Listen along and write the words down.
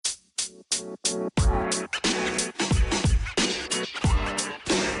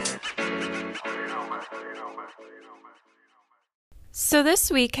So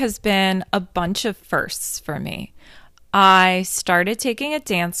this week has been a bunch of firsts for me. I started taking a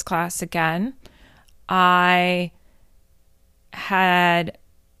dance class again. I had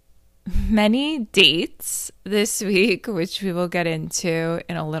many dates this week, which we will get into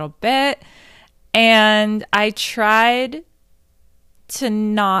in a little bit. And I tried to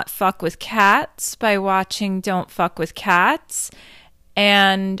not fuck with cats by watching Don't Fuck with Cats.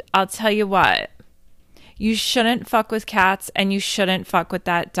 And I'll tell you what, you shouldn't fuck with cats and you shouldn't fuck with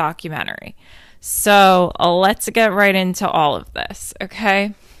that documentary. So let's get right into all of this,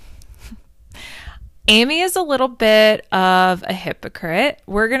 okay? Amy is a little bit of a hypocrite.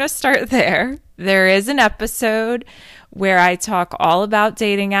 We're going to start there. There is an episode where I talk all about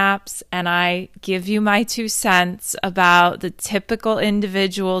dating apps and I give you my 2 cents about the typical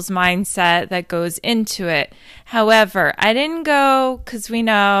individual's mindset that goes into it. However, I didn't go because we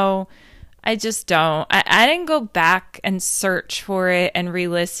know I just don't. I didn't go back and search for it and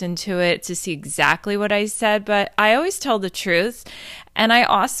re-listen to it to see exactly what I said, but I always tell the truth. And I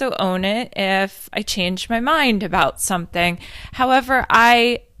also own it if I change my mind about something. However,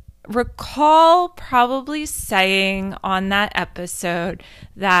 I recall probably saying on that episode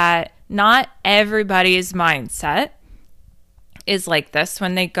that not everybody's mindset is like this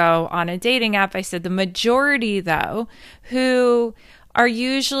when they go on a dating app. I said the majority, though, who are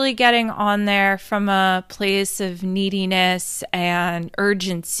usually getting on there from a place of neediness and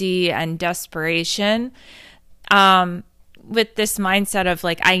urgency and desperation, with this mindset of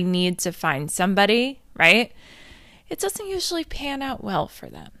like, I need to find somebody, right? It doesn't usually pan out well for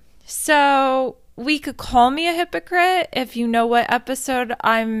them. So we could call me a hypocrite if you know what episode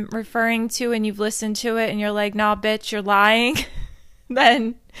I'm referring to and you've listened to it and you're like, nah, bitch, you're lying.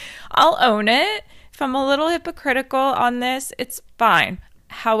 Then I'll own it. If I'm a little hypocritical on this, it's fine.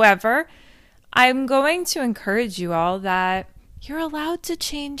 However, I'm going to encourage you all that you're allowed to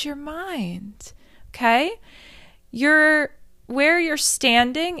change your mind, okay? Where you're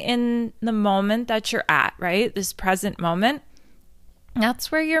standing in the moment that you're at, right? This present moment,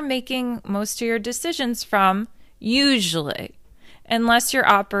 that's where you're making most of your decisions from, usually, unless you're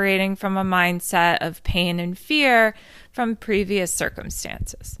operating from a mindset of pain and fear from previous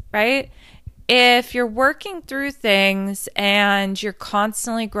circumstances, right? If you're working through things and you're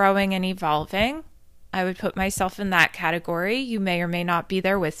constantly growing and evolving, I would put myself in that category. You may or may not be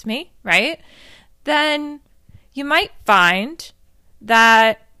there with me, right? Then you might find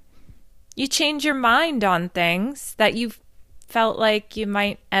that you change your mind on things that you felt like you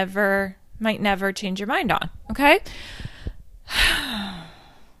might never change your mind on, okay?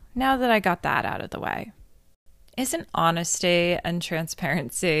 Now that I got that out of the way, isn't honesty and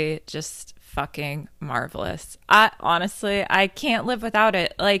transparency just fucking marvelous? I can't live without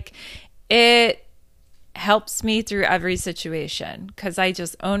it. Like, it helps me through every situation because I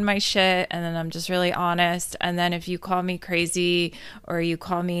just own my shit and then I'm just really honest. And then if you call me crazy or you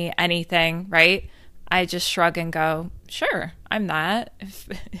call me anything, right? I just shrug and go, sure, I'm that.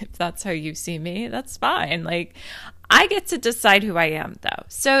 If that's how you see me, that's fine. Like, I get to decide who I am, though.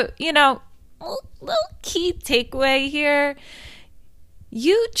 So, little key takeaway here.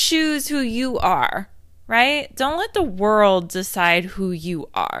 You choose who you are, right? Don't let the world decide who you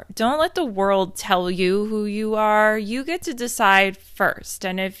are. Don't let the world tell you who you are. You get to decide first.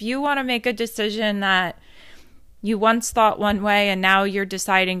 And if you want to make a decision that you once thought one way and now you're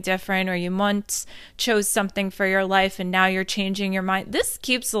deciding different, or you once chose something for your life and now you're changing your mind, this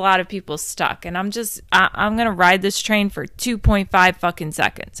keeps a lot of people stuck. And I'm going to ride this train for 2.5 fucking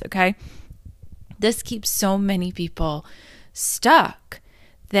seconds, okay? This keeps so many people stuck.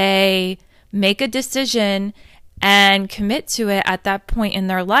 They make a decision and commit to it at that point in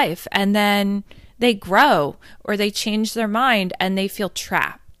their life, and then they grow or they change their mind and they feel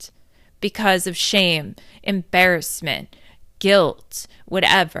trapped because of shame, embarrassment, guilt,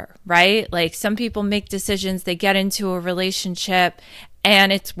 whatever, right? Like, some people make decisions, they get into a relationship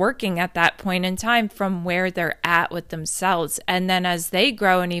and it's working at that point in time from where they're at with themselves. And then as they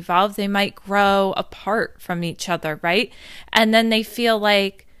grow and evolve, they might grow apart from each other, right? And then they feel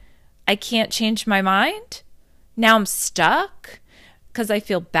like, I can't change my mind. Now I'm stuck because I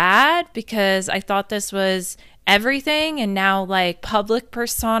feel bad because I thought this was everything. And now, like, public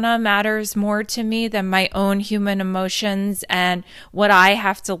persona matters more to me than my own human emotions and what I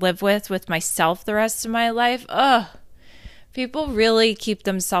have to live with myself the rest of my life. Ugh. People really keep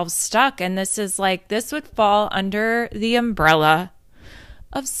themselves stuck, and this would fall under the umbrella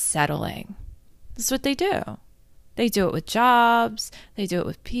of settling. This is what they do. They do it with jobs. They do it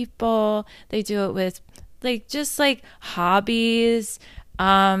with people. They do it with just hobbies,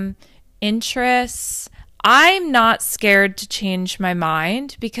 interests. I'm not scared to change my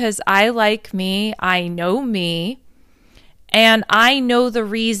mind because I like me. I know me. And I know the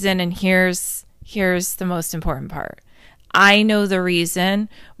reason. And here's the most important part. I know the reason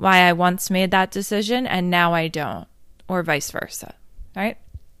why I once made that decision and now I don't, or vice versa. Right?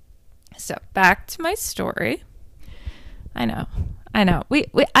 So back to my story. I know. I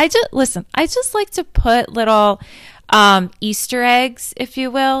just like to put little Easter eggs, if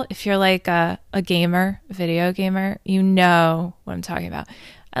you will. If you're like a gamer, a video gamer, you know what I'm talking about.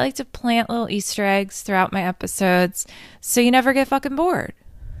 I like to plant little Easter eggs throughout my episodes so you never get fucking bored.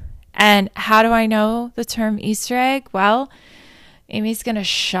 And how do I know the term Easter egg? Well, Amy's going to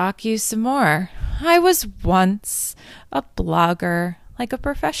shock you some more. I was once a blogger, like a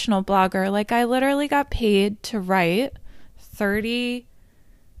professional blogger. Like I literally got paid to write 30,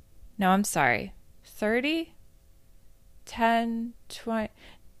 10, 20,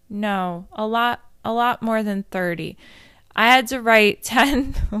 no, a lot more than 30. I had to write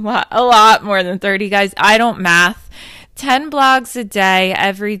 10, a lot more than 30, guys. I don't math. 10 blogs a day,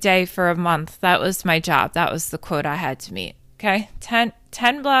 every day for a month. That was my job. That was the quote I had to meet. Okay. 10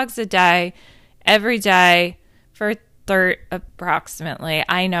 blogs a day, every day for approximately.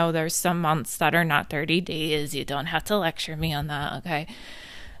 I know there's some months that are not 30 days. You don't have to lecture me on that. Okay.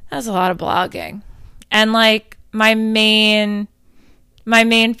 That's a lot of blogging. And like my main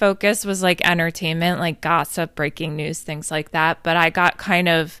focus was like entertainment, like gossip, breaking news, things like that. But I got kind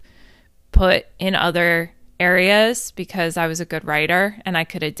of put in other areas because I was a good writer and I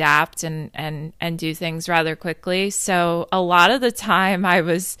could adapt and do things rather quickly. So a lot of the time I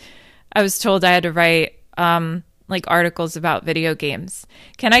was told I had to write like articles about video games.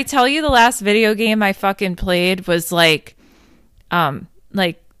 Can I tell you the last video game I fucking played was like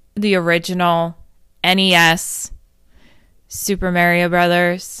the original NES Super Mario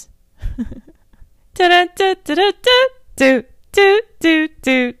Brothers. Yeah,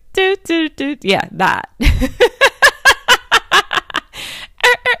 that.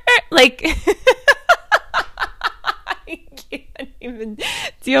 Like I can't even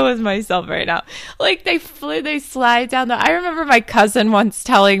deal with myself right now. Like they slide down I remember my cousin once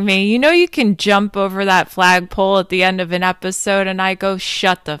telling me, you know, you can jump over that flagpole at the end of an episode, and I go,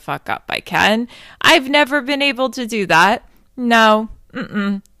 shut the fuck up, I can. I've never been able to do that. No.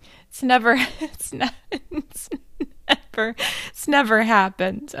 It's never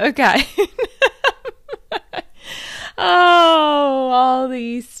happened. Okay. Oh, all the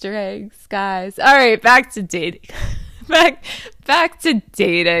Easter eggs, guys. All right, back to dating. back to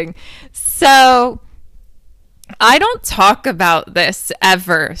dating. So I don't talk about this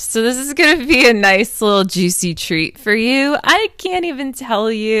ever. So this is going to be a nice little juicy treat for you. I can't even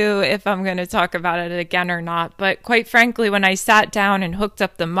tell you if I'm going to talk about it again or not. But quite frankly, when I sat down and hooked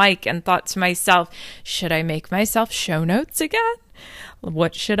up the mic and thought to myself, should I make myself show notes again?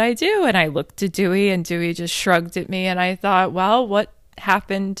 What should I do? And I looked at Dewey and Dewey just shrugged at me. And I thought, well, what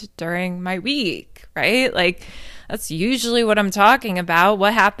happened during my week, right? Like, that's usually what I'm talking about.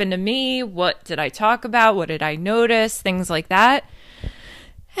 What happened to me? What did I talk about? What did I notice? Things like that.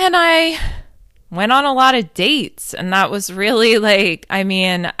 And I went on a lot of dates, and that was really like, I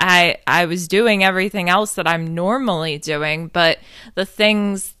mean, I was doing everything else that I'm normally doing, but the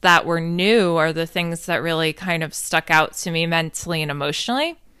things that were new are the things that really kind of stuck out to me mentally and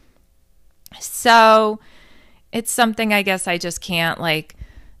emotionally. So it's something I guess I just can't like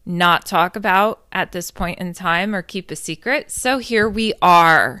not talk about at this point in time or keep a secret. So here we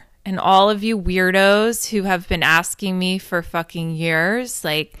are. And all of you weirdos who have been asking me for fucking years,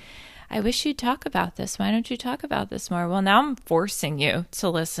 like, I wish you'd talk about this. Why don't you talk about this more? Well, now I'm forcing you to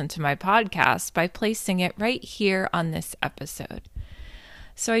listen to my podcast by placing it right here on this episode.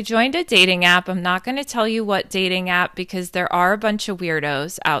 So I joined a dating app. I'm not going to tell you what dating app because there are a bunch of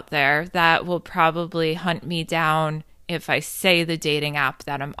weirdos out there that will probably hunt me down if I say the dating app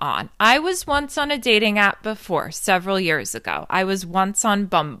that I'm on. I was once on a dating app before, several years ago. I was once on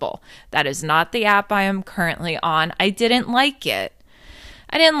Bumble. That is not the app I am currently on. I didn't like it.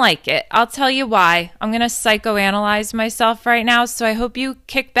 I'll tell you why. I'm going to psychoanalyze myself right now, so I hope you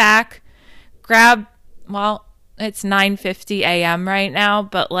kick back, grab, well, it's 9:50 a.m. right now,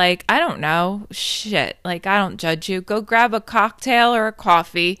 but like, I don't know. Shit. Like, I don't judge you. Go grab a cocktail or a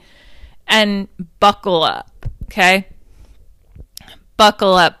coffee and buckle up, okay?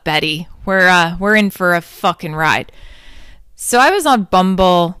 Buckle up, Betty. We're in for a fucking ride. So I was on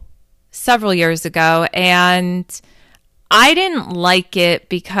Bumble several years ago, and I didn't like it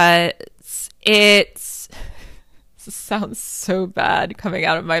because it's sounds so bad coming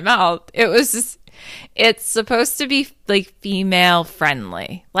out of my mouth. It's supposed to be like female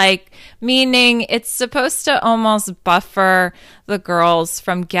friendly, like meaning it's supposed to almost buffer the girls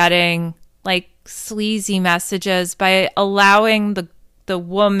from getting like sleazy messages by allowing the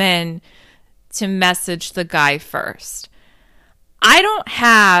woman to message the guy first. I don't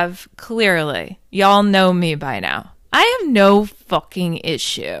have, clearly, y'all know me by now, I have no fucking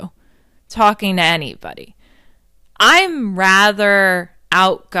issue talking to anybody. I'm rather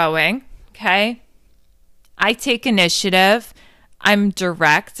outgoing, okay? I take initiative. I'm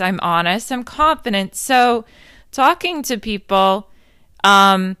direct. I'm honest. I'm confident. So talking to people,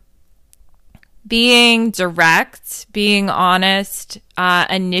 being direct, being honest,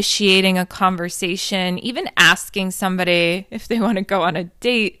 initiating a conversation, even asking somebody if they want to go on a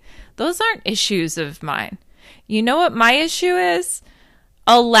date, those aren't issues of mine. You know what my issue is?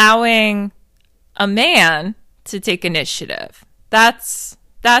 Allowing a man to take initiative. That's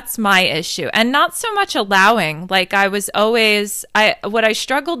my issue. And not so much allowing. Like what I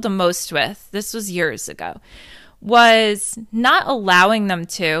struggled the most with, this was years ago, was not allowing them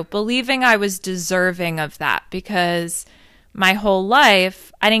to, believing I was deserving of that, because my whole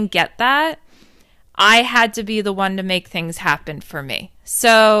life I didn't get that. I had to be the one to make things happen for me.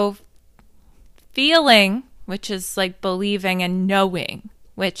 So feeling, which is like believing, and knowing,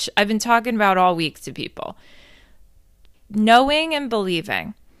 which I've been talking about all week to people. Knowing and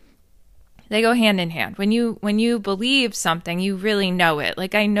believing, they go hand in hand. When you believe something, you really know it.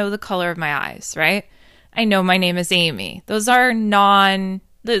 Like, I know the color of my eyes, right? I know my name is Amy. Those aren't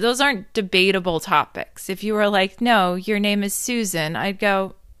debatable topics. If you were like, no, your name is Susan, I'd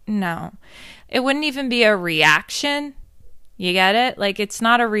go, no. It wouldn't even be a reaction. You get it? Like, it's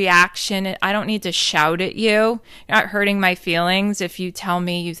not a reaction. I don't need to shout at you. You're not hurting my feelings if you tell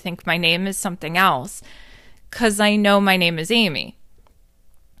me you think my name is something else, because I know my name is Amy.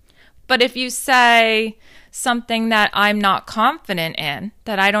 But if you say something that I'm not confident in,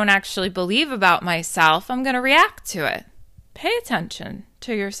 that I don't actually believe about myself, I'm going to react to it. Pay attention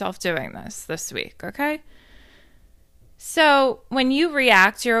to yourself doing this week, okay? So when you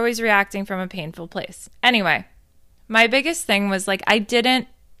react, you're always reacting from a painful place. Anyway, my biggest thing was like, I didn't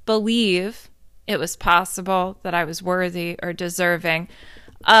believe it was possible that I was worthy or deserving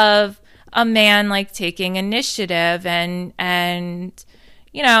of a man like taking initiative and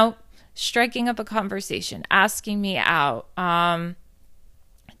you know, striking up a conversation, asking me out,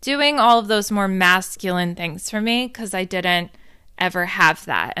 doing all of those more masculine things for me, because I didn't ever have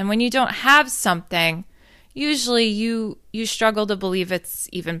that. And when you don't have something, usually you struggle to believe it's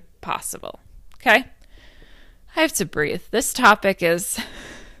even possible. Okay? I have to breathe. This topic is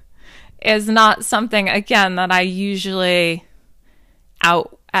not something, again, that I usually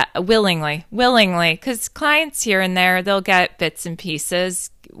willingly, because clients here and there, they'll get bits and pieces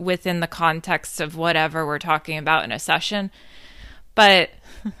within the context of whatever we're talking about in a session. But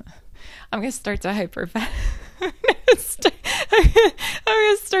I'm going to start to hyperventilate. I'm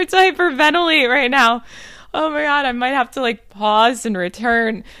going to start to hyperventilate right now. Oh my God, I might have to like pause and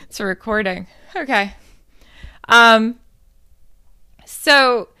return to recording. Okay.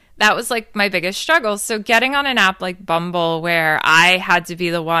 So that was like my biggest struggle. So getting on an app like Bumble, where I had to be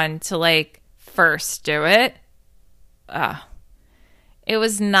the one to like first do it, it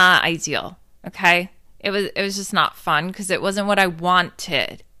was not ideal. Okay. It was just not fun, because it wasn't what I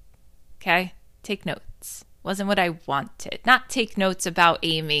wanted. Okay. Take notes. Wasn't what I wanted. Not take notes about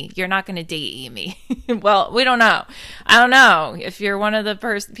Amy. You're not going to date Amy. Well, we don't know. I don't know. If you're one of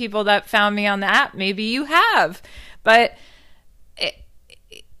the people that found me on the app, maybe you have. But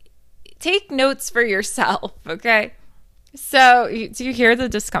take notes for yourself, okay? So, do you hear the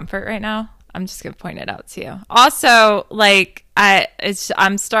discomfort right now? I'm just going to point it out to you. Also, like,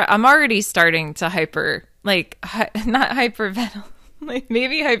 I'm already starting to not hyperventilate. Like,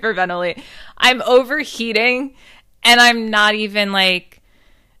 maybe hyperventilate. I'm overheating, and I'm not even like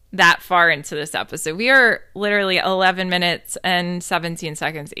that far into this episode. We are literally 11 minutes and 17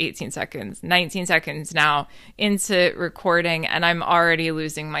 seconds, 18 seconds, 19 seconds now into recording, and I'm already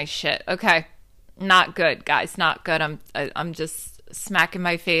losing my shit. Okay. Not good, guys. Not good. I'm just smacking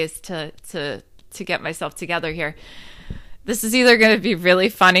my face to get myself together here. This is either going to be really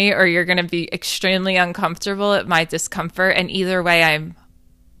funny, or you're going to be extremely uncomfortable at my discomfort. And either way, I'm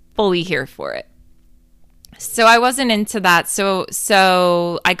fully here for it. So I wasn't into that.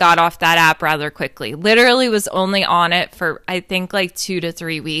 So I got off that app rather quickly. Literally was only on it for, I think, like 2 to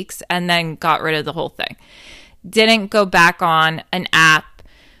 3 weeks, and then got rid of the whole thing. Didn't go back on an app.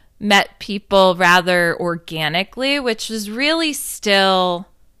 Met people rather organically, which was really still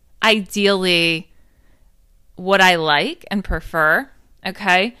ideally what I like and prefer,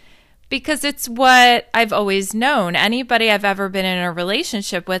 okay? Because it's what I've always known. Anybody I've ever been in a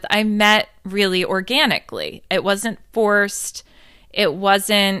relationship with, I met really organically. It wasn't forced. It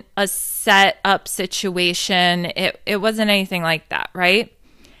wasn't a set up situation. It wasn't anything like that, right?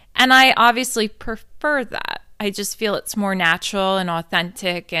 And I obviously prefer that. I just feel it's more natural and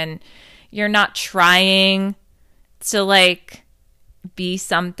authentic, and you're not trying to like be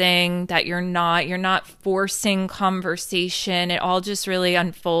something that you're not. You're not forcing conversation. It all just really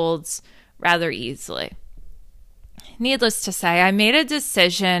unfolds rather easily. Needless to say, I made a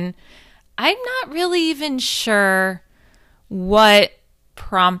decision. I'm not really even sure what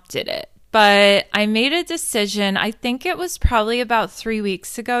prompted it, but I made a decision. I think it was probably about 3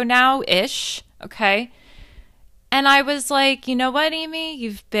 weeks ago now-ish, okay? And I was like, you know what, Amy?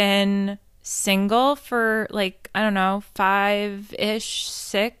 You've been single for like, I don't know, 5-ish,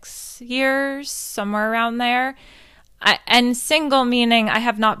 6 years, somewhere around there. And single meaning I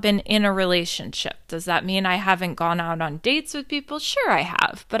have not been in a relationship. Does that mean I haven't gone out on dates with people? Sure, I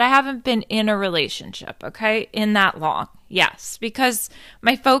have, but I haven't been in a relationship, okay, in that long. Yes, because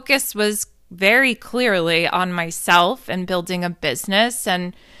my focus was very clearly on myself and building a business,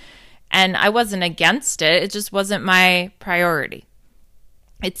 and I wasn't against it. It just wasn't my priority.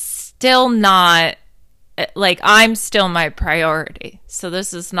 It's still not, like, I'm still my priority. So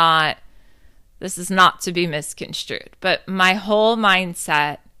this is not to be misconstrued. But my whole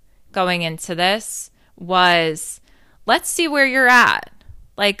mindset going into this was, let's see where you're at.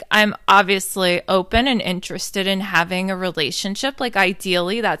 Like, I'm obviously open and interested in having a relationship. Like,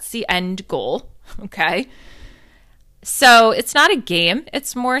 ideally, that's the end goal. Okay. So it's not a game.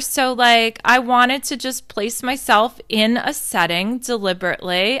 It's more so like I wanted to just place myself in a setting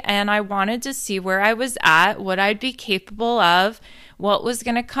deliberately, and I wanted to see where I was at, what I'd be capable of, what was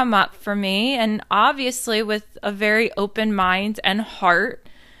going to come up for me, and obviously with a very open mind and heart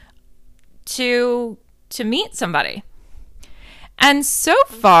to meet somebody. And so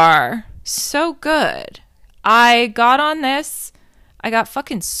far, so good. I got on this. I got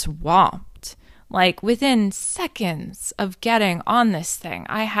fucking swamped. Like, within seconds of getting on this thing,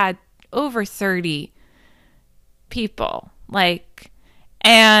 I had over 30 people. Like,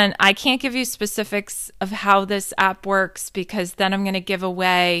 and I can't give you specifics of how this app works because then I'm going to give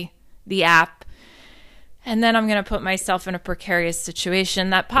away the app. And then I'm going to put myself in a precarious situation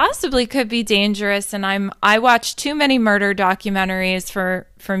that possibly could be dangerous. And I watch too many murder documentaries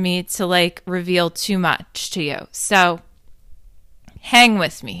for me to like reveal too much to you. So hang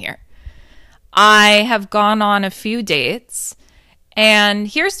with me here. I have gone on a few dates, and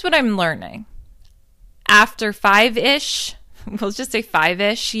here's what I'm learning. After 5-ish, we'll just say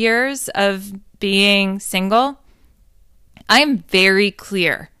 5-ish years of being single, I'm very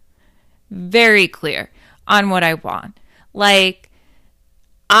clear on what I want. Like,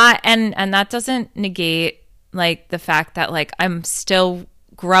 and that doesn't negate like the fact that like I'm still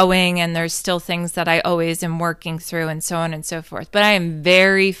growing and there's still things that I always am working through and so on and so forth. But I am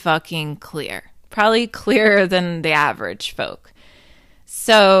very fucking clear, probably clearer than the average folk.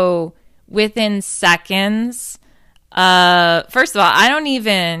 So within seconds, first of all, I don't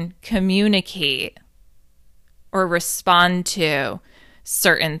even communicate or respond to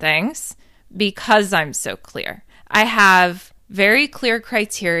certain things because I'm so clear. I have very clear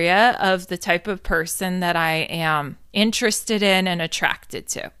criteria of the type of person that I am interested in and attracted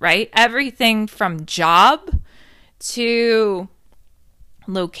to, right? Everything from job to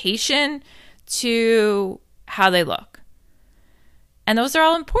location to how they look. And those are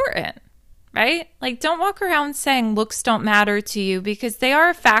all important, right? Like, don't walk around saying looks don't matter to you because they are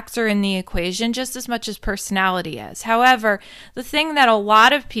a factor in the equation just as much as personality is. However, the thing that a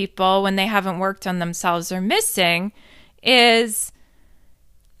lot of people, when they haven't worked on themselves, are missing is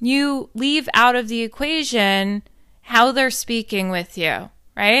you leave out of the equation how they're speaking with you,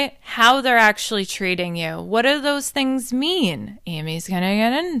 right? How they're actually treating you. What do those things mean? Amy's going to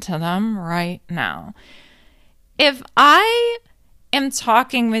get into them right now. If I am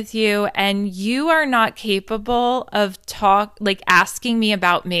talking with you and you are not capable of asking me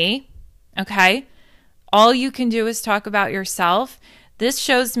about me, okay? All you can do is talk about yourself. This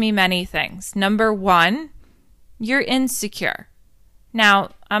shows me many things. Number one, you're insecure. Now,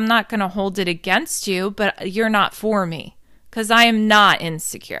 I'm not going to hold it against you, but you're not for me because I am not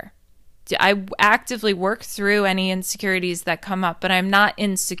insecure. I actively work through any insecurities that come up, but I'm not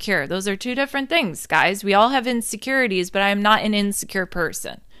insecure. Those are two different things, guys. We all have insecurities, but I'm not an insecure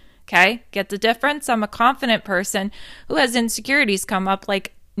person. Okay? Get the difference? I'm a confident person who has insecurities come up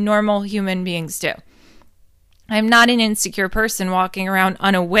like normal human beings do. I'm not an insecure person walking around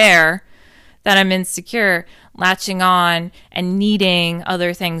unaware that I'm insecure, latching on and needing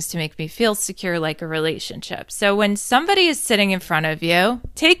other things to make me feel secure, like a relationship. So when somebody is sitting in front of you,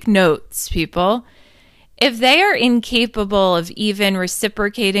 take notes, people. If they are incapable of even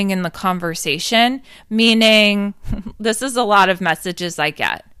reciprocating in the conversation, meaning this is a lot of messages I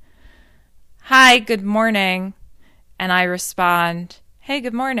get. Hi, good morning. And I respond, hey,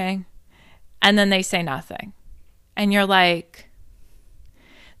 good morning. And then they say nothing. And you're like,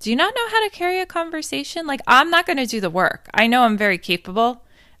 do you not know how to carry a conversation? Like, I'm not going to do the work. I know I'm very capable.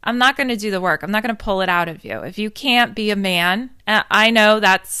 I'm not going to do the work. I'm not going to pull it out of you. If you can't be a man, I know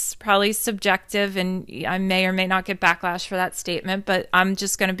that's probably subjective and I may or may not get backlash for that statement, but I'm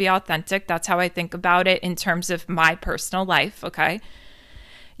just going to be authentic. That's how I think about it in terms of my personal life, okay?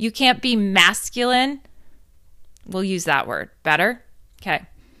 You can't be masculine. We'll use that word. Better? Okay.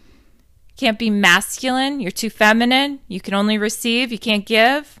 Can't be masculine. You're too feminine. You can only receive. You can't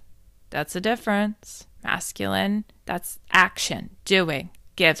give. That's a difference. Masculine, that's action, doing,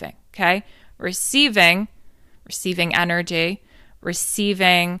 giving. Okay. Receiving energy,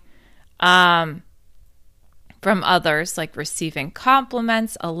 receiving from others, like receiving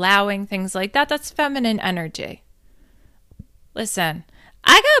compliments, allowing things like that. That's feminine energy. Listen,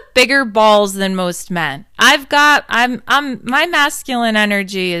 I got bigger balls than most men. My masculine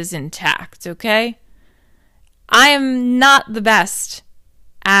energy is intact, okay? I am not the best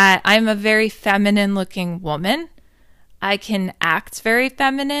I'm a very feminine looking woman. I can act very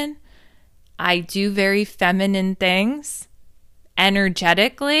feminine. I do very feminine things.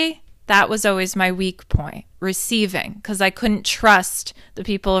 Energetically, that was always my weak point, receiving, because I couldn't trust the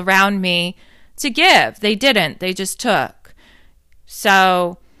people around me to give. They didn't. They just took.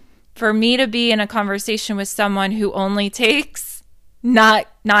 So for me to be in a conversation with someone who only takes, not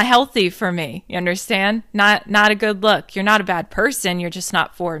healthy for me. You understand? Not a good look. You're not a bad person. You're just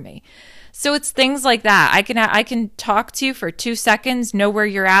not for me. So it's things like that. I can talk to you for 2 seconds, know where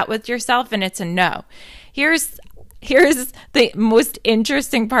you're at with yourself, and it's a no. Here's the most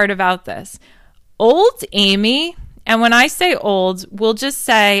interesting part about this. Old Amy, and when I say old, we'll just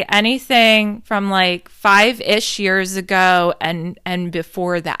say anything from like 5-ish years ago and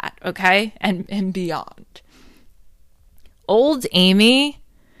before that, okay? And beyond. Old Amy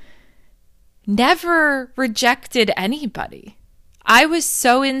never rejected anybody. I was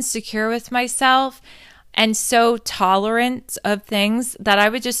so insecure with myself and so tolerant of things that I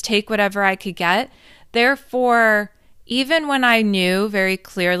would just take whatever I could get. Therefore, even when I knew very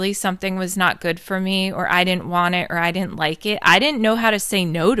clearly something was not good for me or I didn't want it or I didn't like it, I didn't know how to say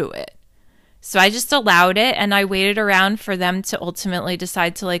no to it. So I just allowed it and I waited around for them to ultimately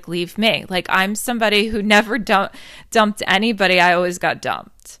decide to like leave me. Like I'm somebody who never dumped anybody. I always got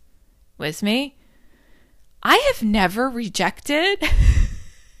dumped. With me? I have never rejected,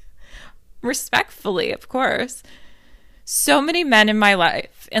 respectfully, of course, so many men in my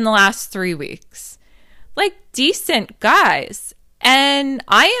life in the last 3 weeks. Like decent guys. And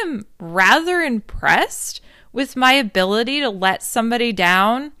I am rather impressed with my ability to let somebody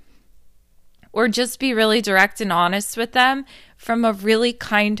down or just be really direct and honest with them from a really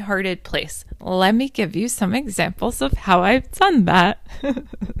kind-hearted place. Let me give you some examples of how I've done that.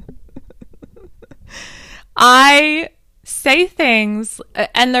 I say things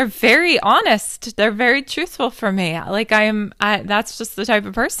and they're very honest. They're very truthful for me. Like that's just the type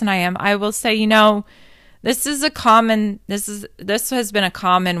of person I am. I will say, this has been a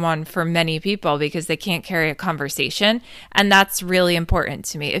common one for many people because they can't carry a conversation. And that's really important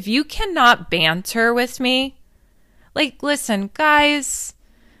to me. If you cannot banter with me, like, listen, guys,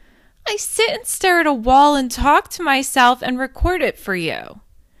 I sit and stare at a wall and talk to myself and record it for you.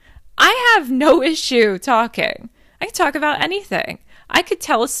 I have no issue talking. I can talk about anything. I could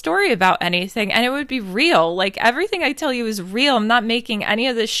tell a story about anything and it would be real. Like everything I tell you is real. I'm not making any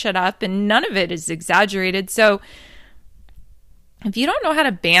of this shit up and none of it is exaggerated. So if you don't know how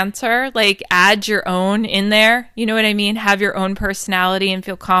to banter, like add your own in there, you know what I mean? Have your own personality and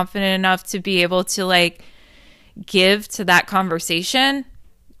feel confident enough to be able to like give to that conversation.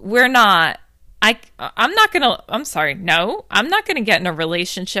 I'm not going to get in a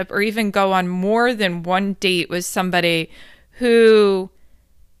relationship or even go on more than one date with somebody who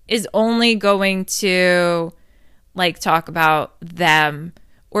is only going to like talk about them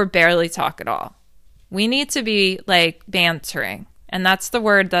or barely talk at all. We need to be like bantering. And that's the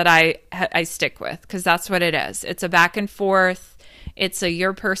word that I stick with because that's what it is. It's a back and forth. It's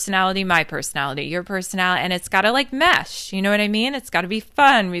your personality, my personality, your personality, and it's got to like mesh. You know what I mean? It's got to be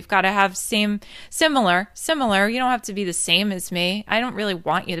fun. We've got to have similar. You don't have to be the same as me. I don't really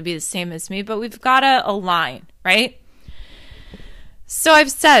want you to be the same as me, but we've got to align, right? So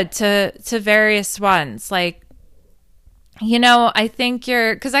I've said to various ones, like, I think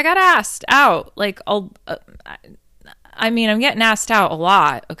because I got asked out, like, I'm getting asked out a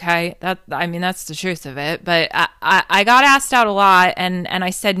lot. Okay. That's the truth of it. But I got asked out a lot, and I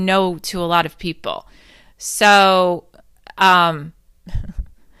said no to a lot of people. So, I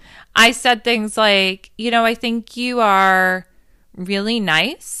said things like, I think you are really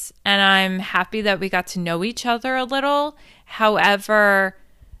nice, and I'm happy that we got to know each other a little. However,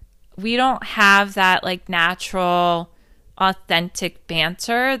 we don't have that like natural, authentic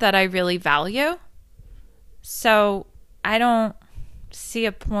banter that I really value. So I don't see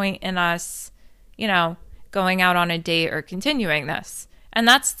a point in us, going out on a date or continuing this. And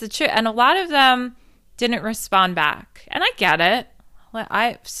that's the truth. And a lot of them didn't respond back. And I get it.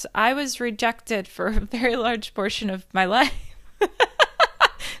 I was rejected for a very large portion of my life.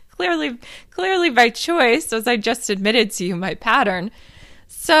 Clearly by choice, as I just admitted to you, my pattern.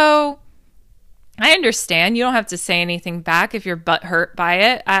 So I understand. You don't have to say anything back if you're butthurt by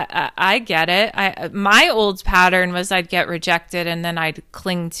it. I get it. My old pattern was I'd get rejected and then I'd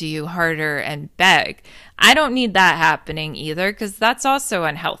cling to you harder and beg. I don't need that happening either, because that's also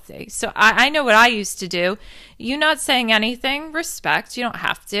unhealthy. So I know what I used to do. You not saying anything, respect. You don't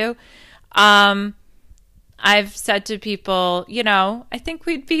have to. I've said to people, I think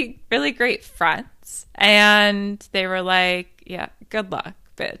we'd be really great friends. And they were like, yeah, good luck,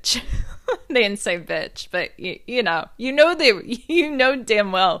 bitch. They didn't say bitch, but you know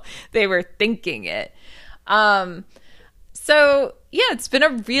damn well they were thinking it. So yeah, it's been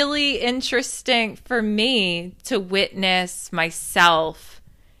a really interesting for me to witness myself,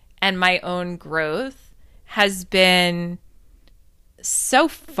 and my own growth has been so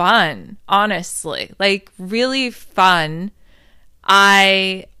fun, honestly, like really fun.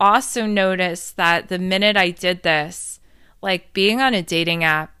 I also noticed that the minute I did this, like being on a dating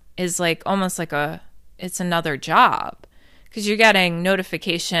app is like almost like it's another job, because you're getting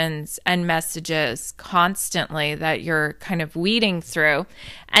notifications and messages constantly that you're kind of weeding through.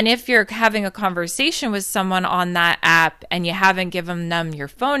 And if you're having a conversation with someone on that app and you haven't given them your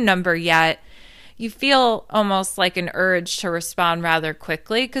phone number yet, you feel almost like an urge to respond rather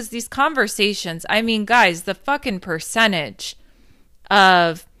quickly, because these conversations, guys, the fucking percentage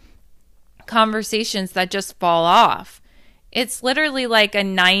of conversations that just fall off, it's literally like a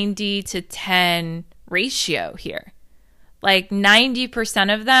 90 to 10 ratio here. Like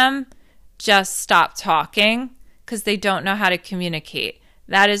 90% of them just stop talking because they don't know how to communicate.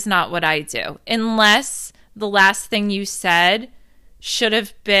 That is not what I do. Unless the last thing you said should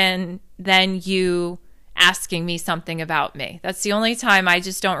have been then you asking me something about me. That's the only time I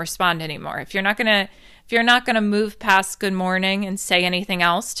just don't respond anymore. If you're not gonna move past good morning and say anything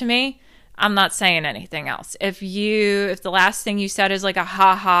else to me, I'm not saying anything else. If the last thing you said is like a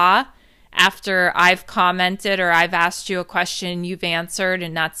ha after I've commented or I've asked you a question, you've answered,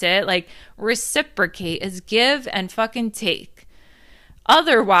 and that's it, like reciprocate, is give and fucking take.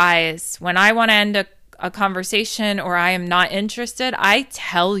 Otherwise, when I want to end a conversation or I am not interested, I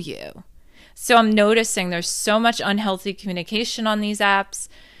tell you. So I'm noticing there's so much unhealthy communication on these apps.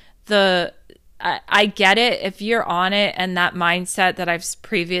 I get it if you're on it and that mindset that I've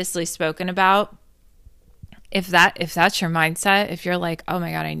previously spoken about. If that's your mindset, if you're like, oh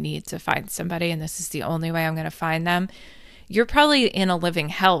my God, I need to find somebody and this is the only way I'm going to find them, you're probably in a living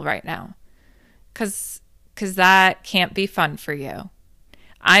hell right now, because that can't be fun for you.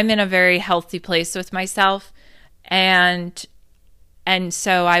 I'm in a very healthy place with myself, and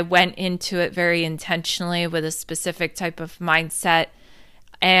so I went into it very intentionally with a specific type of mindset.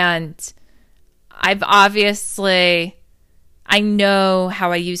 And I know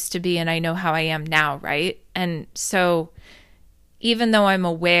how I used to be and I know how I am now, right? And so even though I'm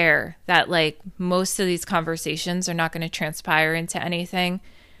aware that like most of these conversations are not going to transpire into anything,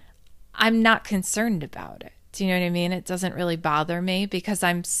 I'm not concerned about it. Do you know what I mean? It doesn't really bother me, because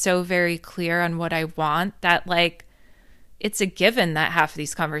I'm so very clear on what I want that like it's a given that half of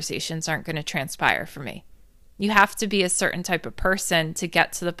these conversations aren't going to transpire for me. You have to be a certain type of person to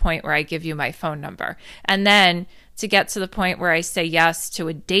get to the point where I give you my phone number. And then to get to the point where I say yes to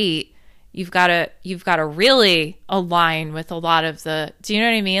a date, you've got to really align with a lot of do you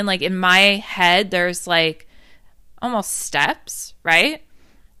know what I mean? Like in my head, there's like almost steps, right?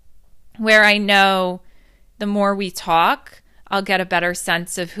 Where I know the more we talk, I'll get a better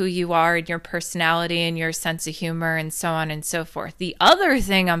sense of who you are and your personality and your sense of humor and so on and so forth. The other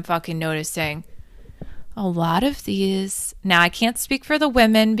thing I'm fucking noticing, a lot of these, now I can't speak for the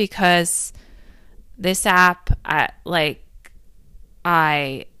women because this app, I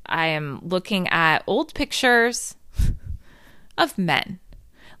am looking at old pictures of men.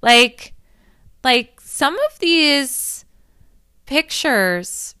 Like some of these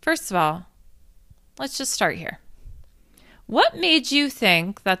pictures, first of all, let's just start here. What made you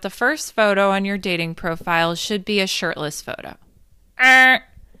think that the first photo on your dating profile should be a shirtless photo?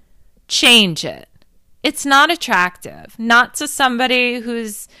 Change it. It's not attractive. Not to somebody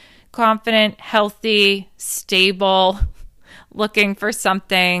who's confident, healthy, stable, looking for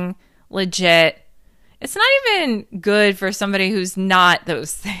something legit. It's not even good for somebody who's not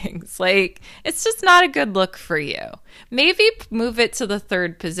those things. Like, it's just not a good look for you. Maybe move it to the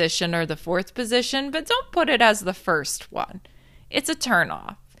third position or the fourth position, but don't put it as the first one. It's a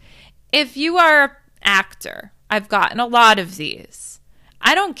turnoff. If you are an actor, I've gotten a lot of these.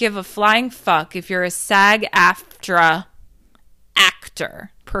 I don't give a flying fuck if you're a SAG-AFTRA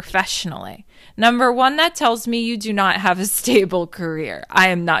actor professionally. Number one, that tells me you do not have a stable career. I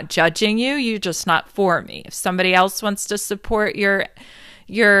am not judging you. You're just not for me. If somebody else wants to support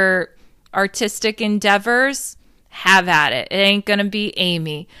your artistic endeavors, have at it. It ain't going to be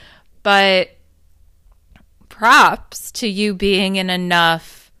Amy. But props to you being in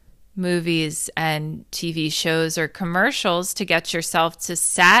enough movies and TV shows or commercials to get yourself to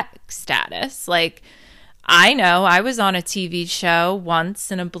SAG status. Like, I know I was on a TV show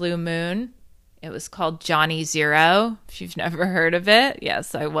once in a blue moon. It was called Johnny Zero. If you've never heard of it,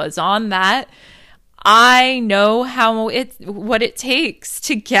 yes, I was on that. I know what it takes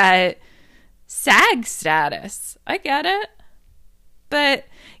to get SAG status. I get it. But,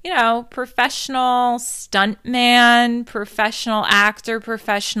 professional stuntman, professional actor,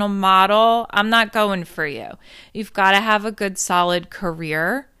 professional model, I'm not going for you. You've got to have a good, solid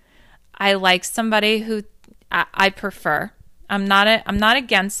career. I like somebody who I prefer. I'm not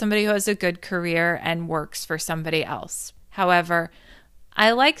against somebody who has a good career and works for somebody else. However,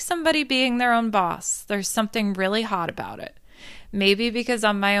 I like somebody being their own boss. There's something really hot about it. Maybe because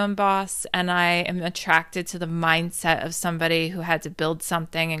I'm my own boss and I am attracted to the mindset of somebody who had to build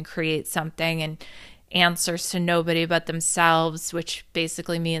something and create something and answers to nobody but themselves, which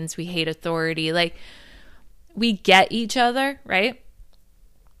basically means we hate authority. Like, we get each other, right?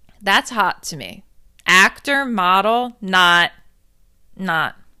 That's hot to me. Actor, model, not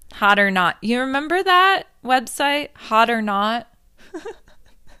Hot or Not. You remember that website, Hot or Not?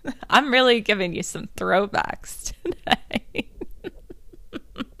 I'm really giving you some throwbacks today.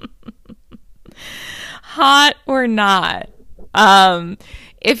 Hot or Not.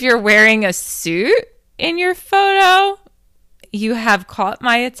 If you're wearing a suit in your photo, you have caught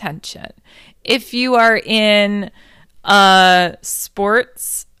my attention. If you are in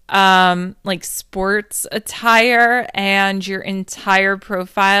sports attire and your entire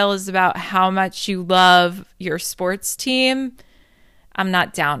profile is about how much you love your sports team, I'm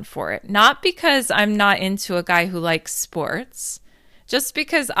not down for it. Not because I'm not into a guy who likes sports. Just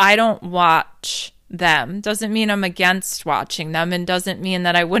because I don't watch them doesn't mean I'm against watching them and doesn't mean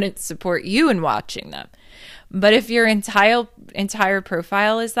that I wouldn't support you in watching them. But if your entire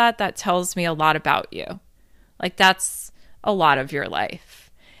profile is that tells me a lot about you. Like, that's a lot of your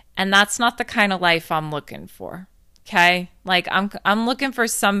life. And that's not the kind of life I'm looking for. Okay? Like, I'm looking for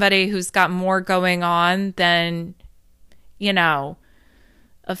somebody who's got more going on than,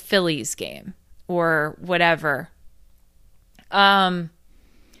 a Phillies game or whatever.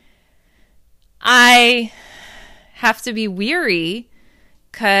 I have to be weary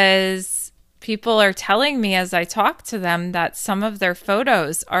because people are telling me as I talk to them that some of their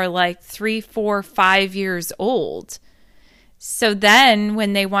photos are like 3, 4, 5 years old. So then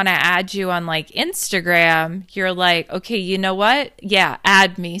when they want to add you on like Instagram, you're like, okay, you know what? Yeah,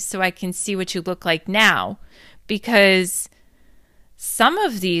 add me so I can see what you look like now. Because some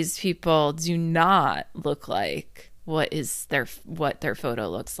of these people do not look like what their photo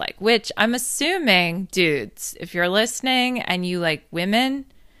looks like, which I'm assuming, dudes, if you're listening and you like women,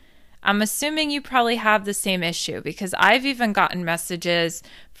 I'm assuming you probably have the same issue, because I've even gotten messages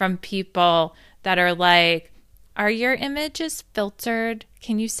from people that are like, are your images filtered?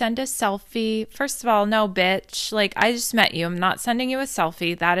 Can you send a selfie? First of all, no, bitch. Like, I just met you. I'm not sending you a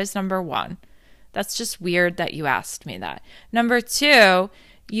selfie. That is number one. That's just weird that you asked me that. Number two,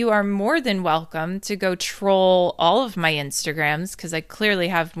 you are more than welcome to go troll all of my Instagrams, because I clearly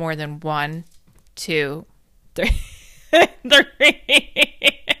have more than 1, 2, 3.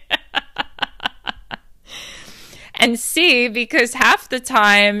 3. And see, because half the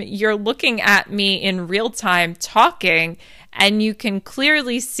time you're looking at me in real time talking and you can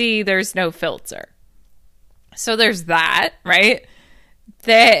clearly see there's no filter. So there's that, right?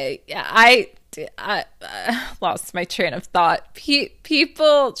 I lost my train of thought.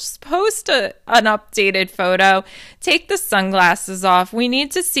 People just post an updated photo. Take the sunglasses off. We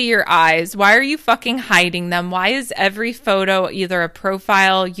need to see your eyes. Why are you fucking hiding them? Why is every photo either a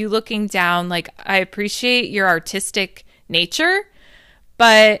profile, you looking down? Like, I appreciate your artistic nature,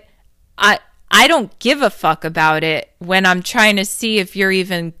 but I don't give a fuck about it when I'm trying to see if you're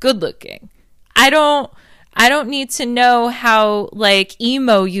even good looking. I don't need to know how like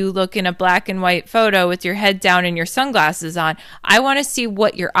emo you look in a black and white photo with your head down and your sunglasses on. I want to see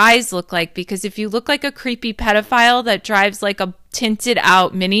what your eyes look like, because if you look like a creepy pedophile that drives like a tinted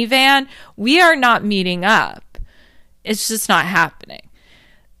out minivan, we are not meeting up. It's just not happening.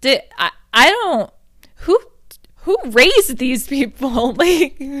 I don't, who raised these people?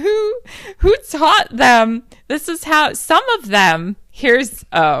 Like who taught them? This is how some of them,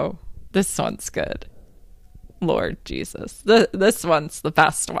 this one's good. Lord Jesus. This one's the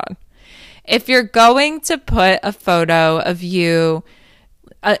best one. If you're going to put a photo of you,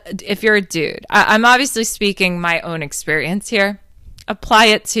 if you're a dude, I'm obviously speaking my own experience here. Apply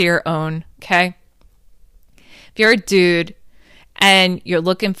it to your own, okay? If you're a dude and you're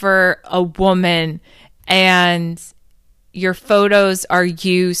looking for a woman and your photos are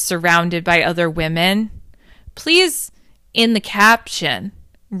you surrounded by other women, please, in the caption,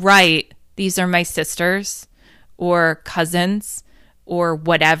 write, "These are my sisters," or cousins, or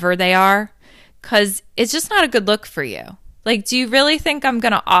whatever they are, because it's just not a good look for you. Like, do you really think I'm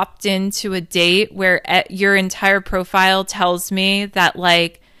going to opt into a date where your entire profile tells me that,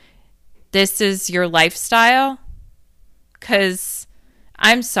 like, this is your lifestyle? Because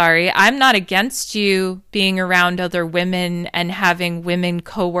I'm sorry, I'm not against you being around other women and having women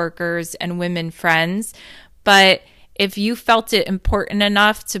coworkers and women friends, but if you felt it important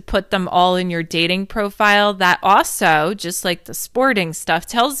enough to put them all in your dating profile, that also, just like the sporting stuff,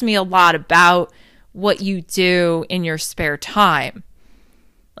 tells me a lot about what you do in your spare time.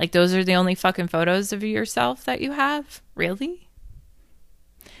 Like, those are the only fucking photos of yourself that you have? Really?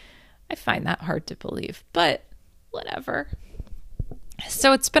 I find that hard to believe, but whatever.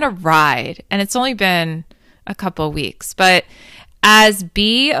 So it's been a ride, and it's only been a couple weeks, but as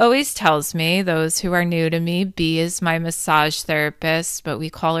B always tells me, those who are new to me, B is my massage therapist, but we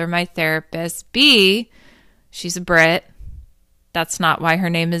call her my therapist. B, she's a Brit. That's not why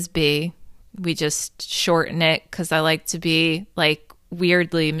her name is B. We just shorten it because I like to be like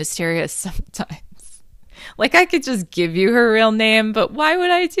weirdly mysterious sometimes. Like, I could just give you her real name, but why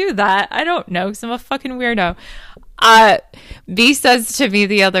would I do that? I don't know, because I'm a fucking weirdo. B says to me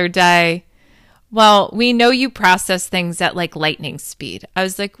the other day, "Well, we know you process things at like lightning speed." I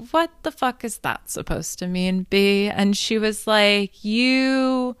was like, "What the fuck is that supposed to mean, B?" And she was like,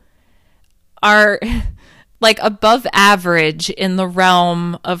 "You are like above average in the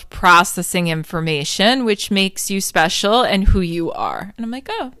realm of processing information, which makes you special and who you are." And I'm like,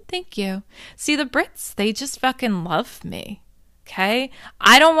 "Oh, thank you." See, the Brits, they just fucking love me. Okay?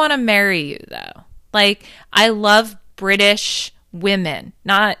 I don't want to marry you though. Like, I love British women,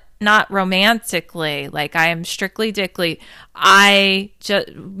 not romantically. Like, I am strictly dickly.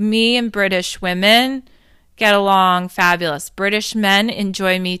 Me and British women get along fabulous. British men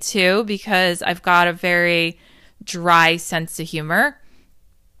enjoy me too, because I've got a very dry sense of humor.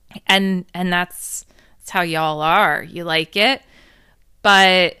 And that's how y'all are. You like it.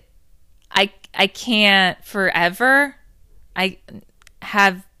 But I can't forever. I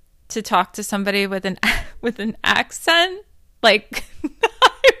have to talk to somebody with an accent. Like,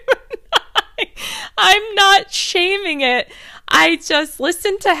 I'm not shaming it. I just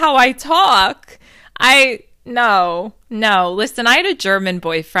listen to how I talk. No. Listen, I had a German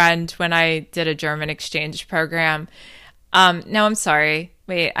boyfriend when I did a German exchange program. No, I'm sorry.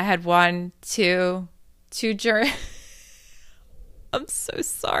 Wait, I had two German. I'm so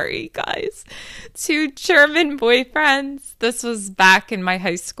sorry, guys. 2 German boyfriends. This was back in my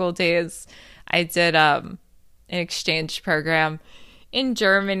high school days. I did an exchange program in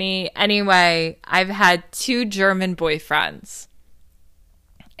Germany. Anyway, I've had 2 German boyfriends.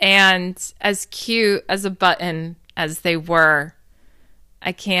 And as cute as a button as they were,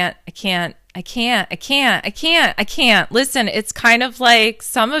 I can't. Listen, it's kind of like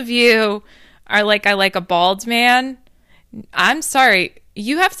some of you are like, I like a bald man. I'm sorry.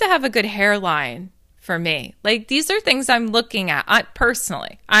 You have to have a good hairline for me. Like, these are things I'm looking at.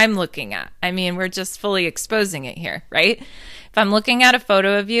 I'm looking at. I mean, we're just fully exposing it here, right? If I'm looking at a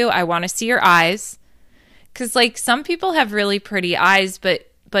photo of you, I want to see your eyes. Because, like, some people have really pretty eyes, but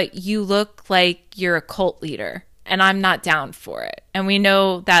you look like you're a cult leader. and I'm not down for it. And we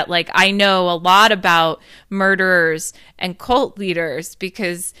know that, like, I know a lot about murderers and cult leaders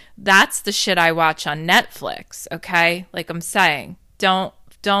because that's the shit I watch on Netflix, okay? Like I'm saying, don't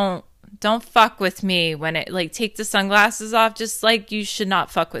fuck with me when it, like, take the sunglasses off, just like you should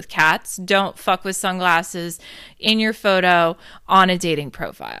not fuck with cats. Don't fuck with sunglasses in your photo on a dating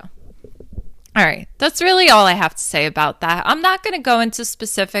profile. All right, that's really all I have to say about that. I'm not going to go into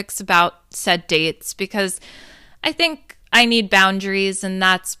specifics about said dates because I think I need boundaries and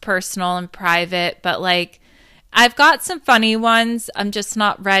that's personal and private. But, like, I've got some funny ones. I'm just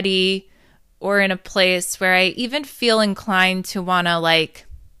not ready or in a place where I even feel inclined to want to, like,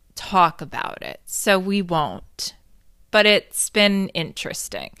 talk about it. So we won't. But it's been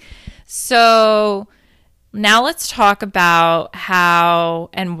interesting. So now let's talk about how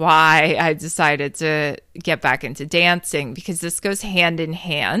and why I decided to get back into dancing, because this goes hand in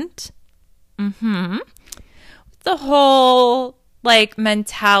hand. The whole, like,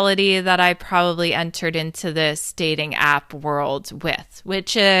 mentality that I probably entered into this dating app world with,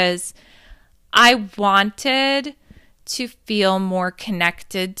 which is I wanted to feel more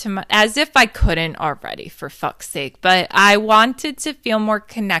connected to my, as if I couldn't already, for fuck's sake, but I wanted to feel more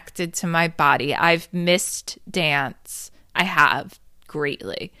connected to my body. I've missed dance. I have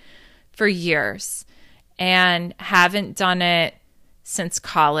greatly for years and haven't done it since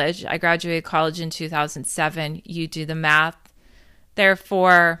college. I graduated college in 2007. You do the math.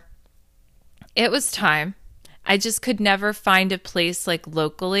 Therefore, it was time. I just could never find a place, like,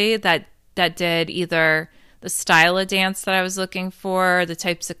 locally that did either the style of dance that I was looking for, the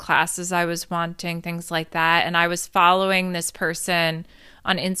types of classes I was wanting, things like that. And I was following this person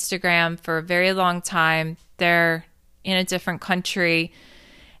on Instagram for a very long time. They're in a different country.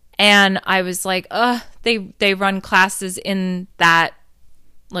 And I was like, they run classes in that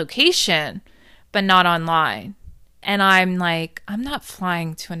location, but not online. And I'm like, I'm not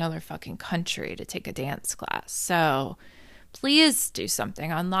flying to another fucking country to take a dance class. So please do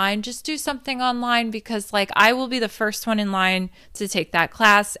something online. Just do something online because, like, I will be the first one in line to take that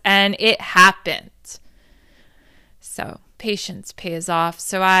class. And it happened. So patience pays off.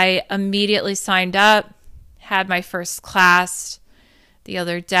 So I immediately signed up, had my first class the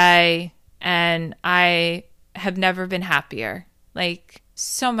other day, and I have never been happier. Like,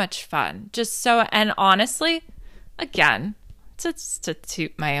 so much fun. Just so, and honestly, again, to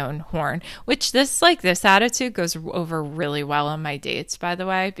toot my own horn, which this attitude goes over really well on my dates, by the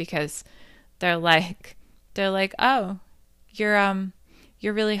way, because they're like, oh, you're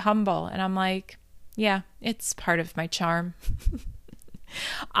really humble. And I'm like, yeah, it's part of my charm.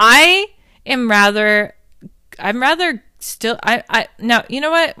 I'm rather still, now, you know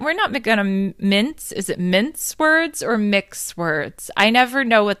what? We're not going to mince. Is it mince words or mix words? I never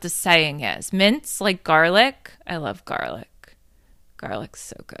know what the saying is. Mince, like garlic. I love garlic. Garlic's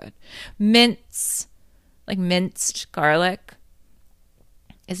so good. Mince, like minced garlic.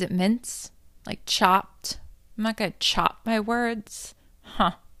 Is it mince? Like chopped? I'm not going to chop my words.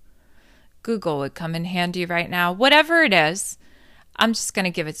 Google would come in handy right now. Whatever it is, I'm just going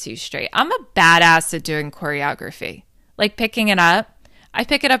to give it to you straight. I'm a badass at doing choreography. Like picking it up. I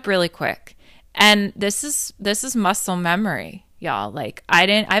pick it up really quick. And this is muscle memory, y'all. Like I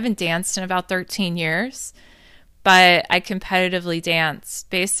haven't danced in about 13 years. But I competitively danced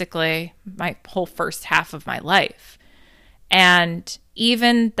basically my whole first half of my life. And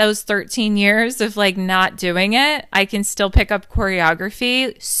even those 13 years of, like, not doing it, I can still pick up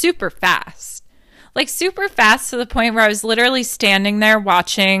choreography super fast. Like super fast to the point where I was literally standing there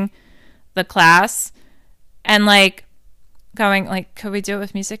watching the class and, like, going, like, could we do it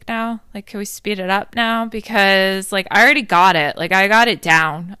with music now? Like, could we speed it up now? Because, like, I already got it. Like, I got it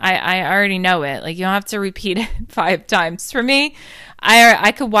down. I already know it. Like, you don't have to repeat it 5 times. For me,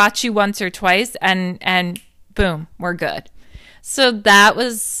 I could watch you once or twice and boom, we're good. So that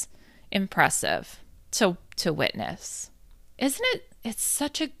was impressive to witness. Isn't it? It's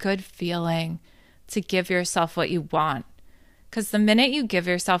such a good feeling to give yourself what you want. Because the minute you give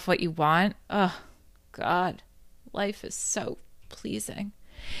yourself what you want, oh, God. Life is so pleasing.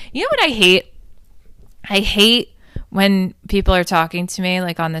 You know what I hate? I hate when people are talking to me,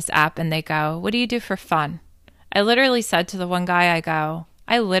 like, on this app and they go, what do you do for fun? I literally said to the one guy,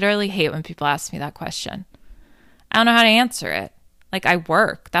 I literally hate when people ask me that question. I don't know how to answer it. Like, I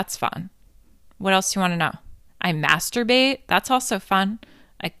work. That's fun. What else do you want to know? I masturbate. That's also fun.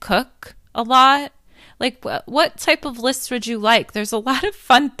 I cook a lot. Like, what type of list would you like? There's a lot of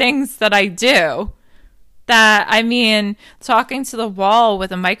fun things that I do. That, I mean, talking to the wall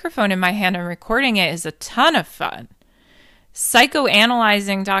with a microphone in my hand and recording it is a ton of fun.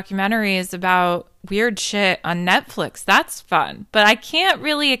 Psychoanalyzing documentaries about weird shit on Netflix. That's fun. But I can't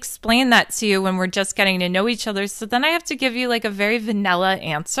really explain that to you when we're just getting to know each other. So then I have to give you like a very vanilla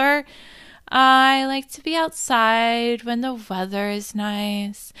answer. I like to be outside when the weather is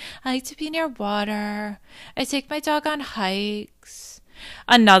nice. I like to be near water. I take my dog on hikes.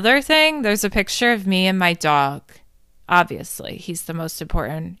 Another thing, there's a picture of me and my dog. Obviously, he's the most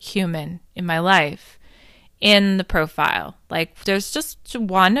important human in my life in the profile. Like, there's just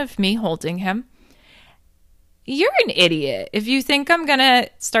one of me holding him. You're an idiot if you think I'm going to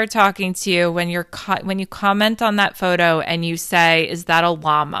start talking to you when when you comment on that photo and you say, is that a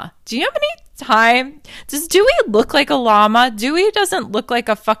llama? Do you have any time? Does Dewey look like a llama? Dewey doesn't look like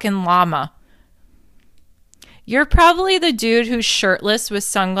a fucking llama. You're probably the dude who's shirtless with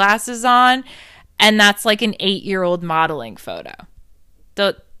sunglasses on, and that's like an 8-year-old modeling photo.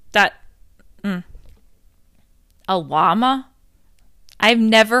 A llama? I've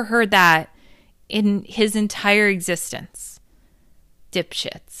never heard that in his entire existence.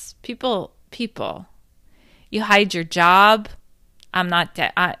 Dipshits. People. You hide your job. I'm not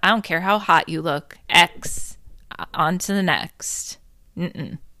dead. I don't care how hot you look. X. On to the next.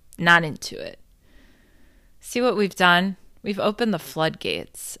 Not into it. See what we've done? We've opened the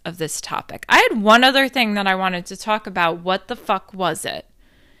floodgates of this topic. I had one other thing that I wanted to talk about. What the fuck was it?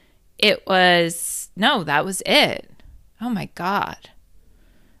 That was it. Oh my God.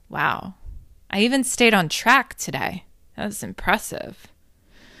 Wow. I even stayed on track today. That was impressive.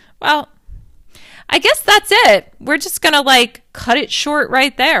 Well, I guess that's it. We're just going to cut it short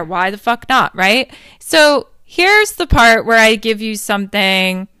right there. Why the fuck not, right? So here's the part where I give you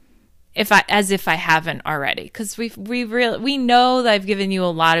something as if I haven't already, because we know that I've given you a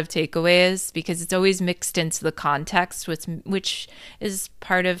lot of takeaways because it's always mixed into the context, which is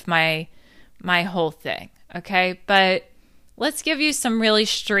part of my whole thing. Okay, but let's give you some really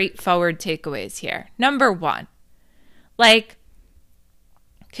straightforward takeaways here. Number one,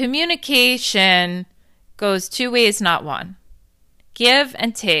 communication goes two ways, not one. Give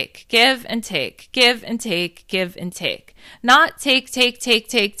and take, give and take, give and take, give and take. Not take.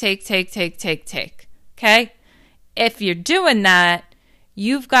 Okay? If you're doing that,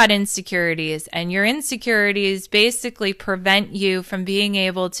 you've got insecurities, and your insecurities basically prevent you from being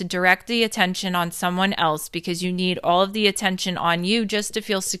able to direct the attention on someone else because you need all of the attention on you just to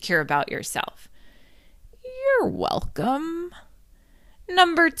feel secure about yourself. You're welcome.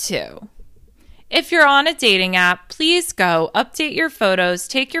 Number two. If you're on a dating app, please go update your photos,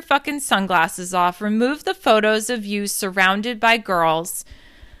 take your fucking sunglasses off, remove the photos of you surrounded by girls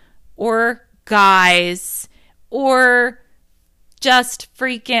or guys or just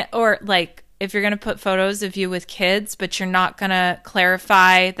freaking, or if you're going to put photos of you with kids, but you're not going to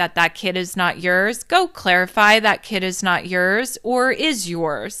clarify that kid is not yours, go clarify that kid is not yours or is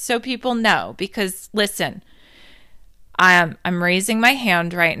yours so people know. Because listen, I'm raising my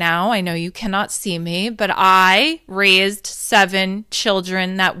hand right now. I know you cannot see me, but I raised 7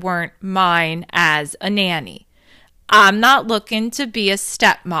 children that weren't mine as a nanny. I'm not looking to be a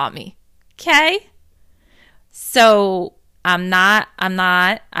stepmommy. Okay? So I'm not,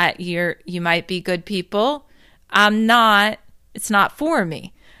 you might be good people. It's not for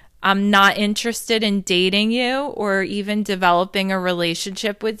me. I'm not interested in dating you or even developing a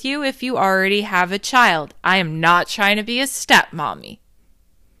relationship with you if you already have a child. I am not trying to be a stepmommy.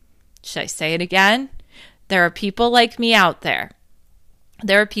 Should I say it again? There are people like me out there.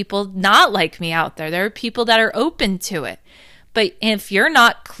 There are people not like me out there. There are people that are open to it. But if you're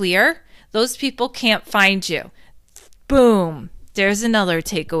not clear, those people can't find you. Boom. There's another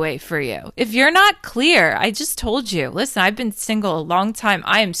takeaway for you. If you're not clear, I just told you, listen, I've been single a long time.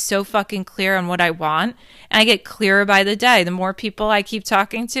 I am so fucking clear on what I want. And I get clearer by the day. The more people I keep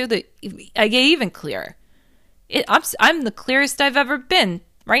talking to, I get even clearer. I'm the clearest I've ever been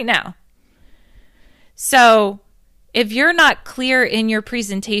right now. So if you're not clear in your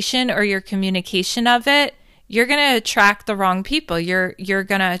presentation or your communication of it, you're going to attract the wrong people. You're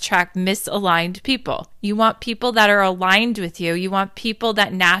going to attract misaligned people. You want people that are aligned with you. You want people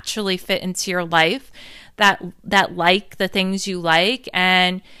that naturally fit into your life, that like the things you like,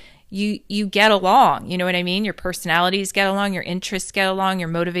 and you get along. You know what I mean? Your personalities get along, your interests get along, your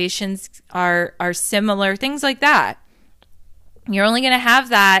motivations are similar, things like that. You're only going to have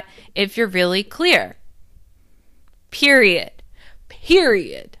that if you're really clear. Period.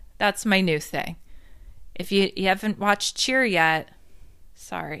 That's my new thing. If you haven't watched Cheer yet,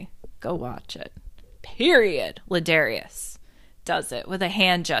 sorry, go watch it. Period. Ladarius does it with a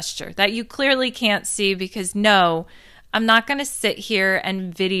hand gesture that you clearly can't see because no, I'm not going to sit here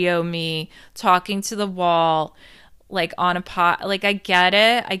and video me talking to the wall like on a pod. Like, I get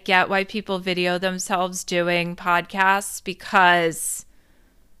it. I get why people video themselves doing podcasts, because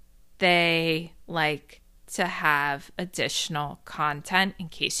they like to have additional content. In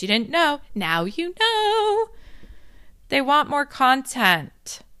case you didn't know, now you know. They want more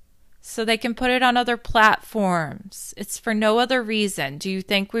content so they can put it on other platforms. It's for no other reason. Do you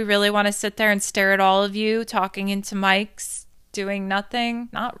think we really want to sit there and stare at all of you talking into mics, doing nothing?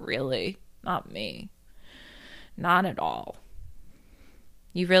 Not really. Not me. Not at all.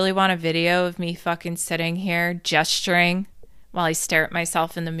 You really want a video of me fucking sitting here gesturing while I stare at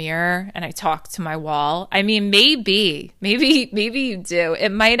myself in the mirror and I talk to my wall? I mean, maybe you do.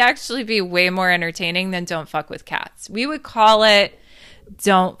 It might actually be way more entertaining than Don't Fuck with Cats. We would call it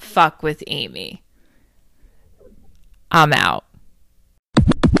Don't Fuck with Amy. I'm out.